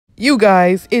You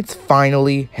guys, it's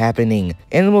finally happening.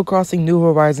 Animal Crossing New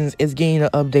Horizons is getting an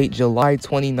update July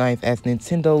 29th as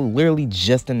Nintendo literally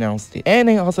just announced it. And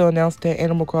they also announced that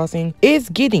Animal Crossing is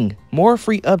getting more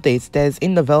free updates that is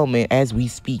in development as we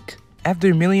speak.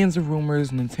 After millions of rumors,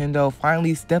 Nintendo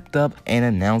finally stepped up and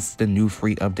announced the new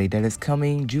free update that is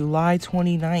coming July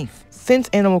 29th. Since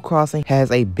Animal Crossing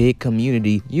has a big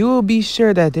community, you will be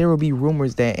sure that there will be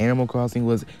rumors that Animal Crossing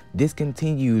was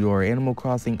discontinued or Animal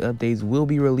Crossing updates will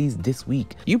be released this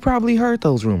week. You probably heard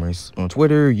those rumors on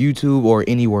Twitter, YouTube, or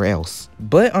anywhere else.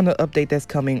 But on the update that's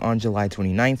coming on July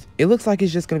 29th, it looks like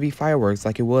it's just going to be fireworks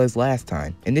like it was last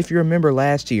time. And if you remember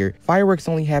last year, fireworks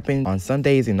only happened on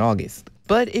Sundays in August.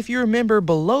 But if you remember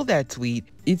below that tweet,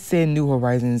 it said New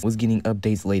Horizons was getting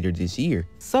updates later this year.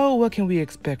 So what can we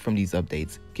expect from these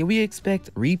updates? Can we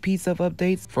expect repeats of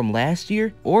updates from last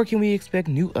year? Or can we expect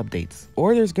new updates?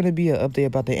 Or there's going to be an update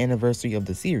about the anniversary of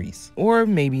the series? Or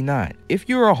maybe not. If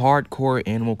you're a hardcore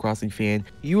Animal Crossing fan,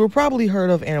 you will probably heard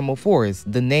of Animal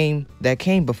Forest, the name that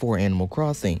came before Animal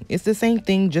Crossing. It's the same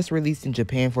thing, just released in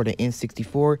Japan for the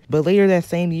N64, but later that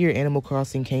same year Animal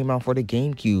Crossing came out for the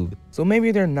GameCube. So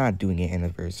maybe they're not doing an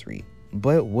anniversary.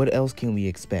 But what else can we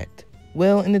expect?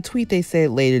 Well, in the tweet they said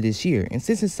later this year, and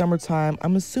since it's summertime,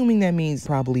 I'm assuming that means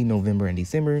probably November and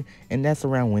December, and that's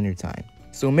around winter time.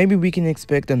 So maybe we can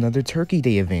expect another Turkey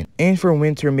Day event, and for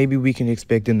winter maybe we can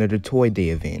expect another Toy Day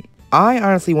event. I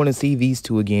honestly want to see these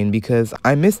two again because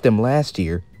I missed them last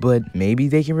year, but maybe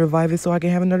they can revive it so I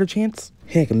can have another chance?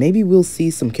 Heck, maybe we'll see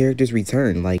some characters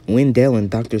return like Wendell and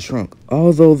Dr. Shrunk.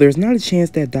 Although there's not a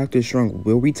chance that Dr. Shrunk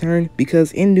will return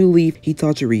because in New Leaf he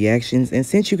taught you reactions, and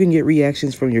since you can get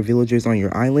reactions from your villagers on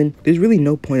your island, there's really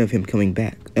no point of him coming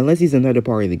back. Unless he's another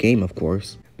part of the game, of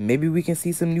course. Maybe we can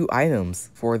see some new items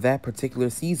for that particular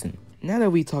season. Now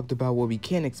that we talked about what we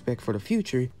can expect for the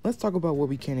future, let's talk about what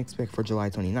we can expect for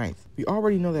July 29th. We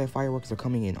already know that fireworks are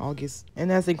coming in August, and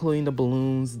that's including the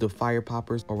balloons, the fire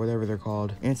poppers, or whatever they're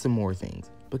called, and some more things.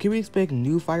 But can we expect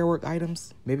new firework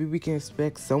items? Maybe we can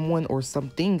expect someone or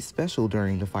something special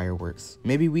during the fireworks.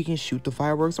 Maybe we can shoot the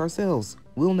fireworks ourselves.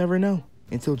 We'll never know.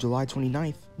 Until July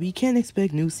 29th, we can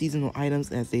expect new seasonal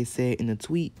items as they said in the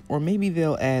tweet, or maybe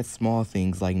they'll add small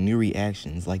things like new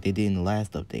reactions like they did in the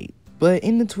last update. But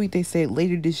in the tweet they said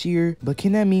later this year, but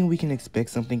can that mean we can expect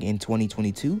something in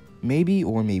 2022? Maybe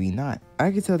or maybe not.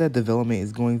 I can tell that development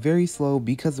is going very slow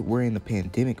because we're in the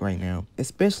pandemic right now,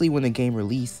 especially when the game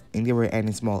released and they were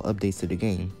adding small updates to the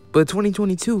game. But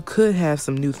 2022 could have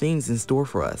some new things in store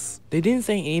for us. They didn't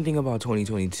say anything about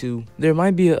 2022. There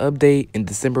might be an update in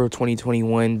December of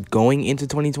 2021 going into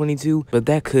 2022, but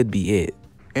that could be it.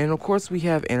 And of course we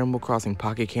have Animal Crossing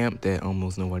Pocket Camp that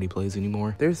almost nobody plays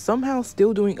anymore. They're somehow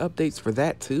still doing updates for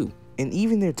that too. And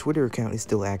even their Twitter account is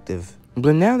still active.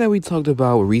 But now that we talked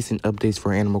about recent updates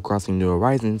for Animal Crossing New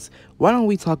Horizons, why don't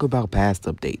we talk about past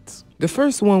updates? The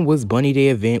first one was Bunny Day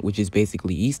event, which is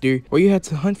basically Easter, where you had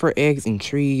to hunt for eggs in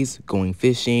trees, going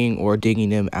fishing, or digging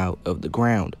them out of the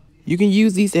ground. You can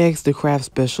use these eggs to craft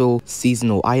special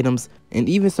seasonal items and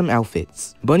even some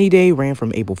outfits. Bunny Day ran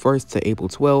from April 1st to April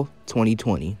 12th,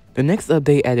 2020. The next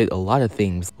update added a lot of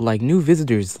things, like new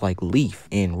visitors like Leaf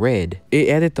and Red. It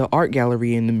added the art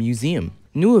gallery in the museum.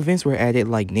 New events were added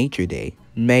like Nature Day,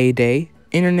 May Day,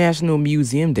 International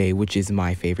Museum Day, which is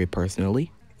my favorite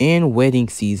personally, and Wedding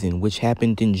Season, which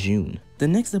happened in June. The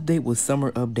next update was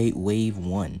Summer Update Wave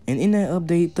 1, and in that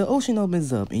update, the ocean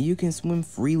opens up and you can swim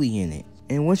freely in it.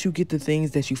 And once you get the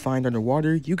things that you find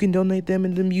underwater, you can donate them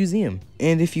in the museum.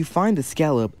 And if you find a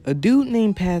scallop, a dude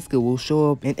named Pascal will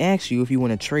show up and ask you if you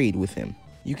want to trade with him.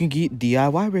 You can get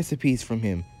DIY recipes from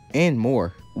him, and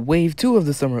more. Wave 2 of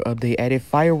the summer update added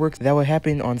fireworks that will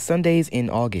happen on Sundays in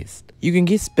August. You can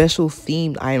get special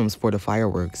themed items for the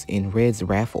fireworks in Red's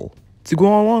raffle. To go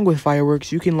along with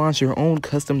fireworks, you can launch your own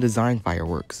custom designed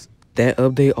fireworks. That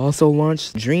update also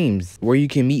launched Dreams, where you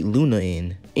can meet Luna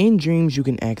in. In Dreams, you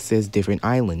can access different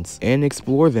islands and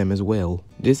explore them as well.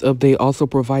 This update also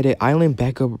provided island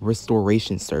backup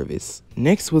restoration service.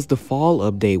 Next was the Fall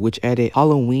update, which added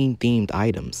Halloween themed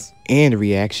items and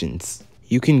reactions.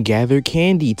 You can gather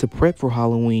candy to prep for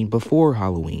Halloween before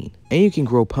Halloween. And you can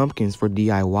grow pumpkins for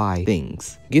DIY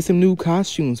things. Get some new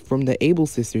costumes from the Able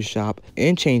Sisters shop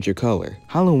and change your color.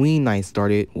 Halloween night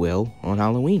started, well, on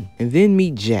Halloween. And then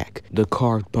meet Jack, the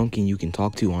carved pumpkin you can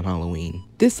talk to on Halloween.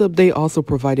 This update also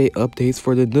provided updates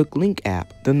for the Nook Link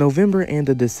app. The November and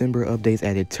the December updates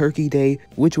added Turkey Day,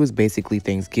 which was basically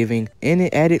Thanksgiving, and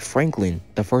it added Franklin,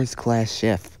 the first class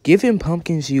chef. Give him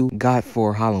pumpkins you got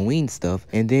for Halloween stuff,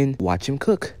 and then watch him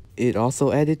cook. It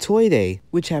also added Toy Day,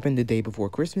 which happened the day before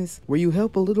Christmas, where you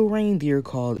help a little reindeer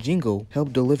called Jingle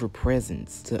help deliver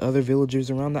presents to other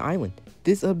villagers around the island.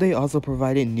 This update also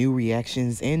provided new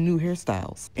reactions and new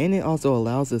hairstyles, and it also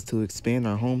allows us to expand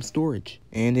our home storage.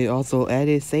 And it also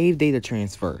added save data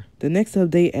transfer. The next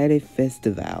update added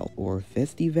Festival, or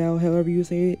Festival, however you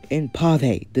say it, and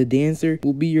Pave, the dancer,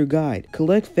 will be your guide.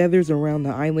 Collect feathers around the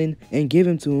island and give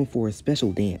them to him for a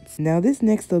special dance. Now this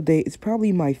next update is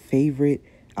probably my favorite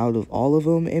out of all of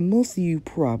them, and most of you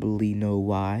probably know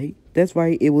why. That's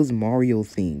right, it was Mario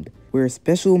themed, where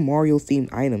special Mario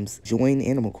themed items join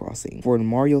Animal Crossing for the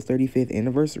Mario 35th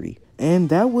anniversary. And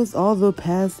that was all the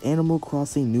past Animal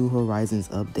Crossing New Horizons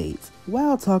updates,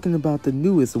 while talking about the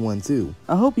newest one too.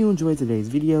 I hope you enjoyed today's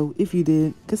video. If you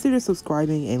did, consider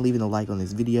subscribing and leaving a like on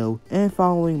this video, and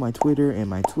following my Twitter and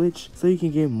my Twitch so you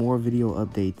can get more video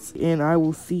updates. And I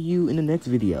will see you in the next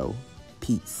video.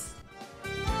 Peace.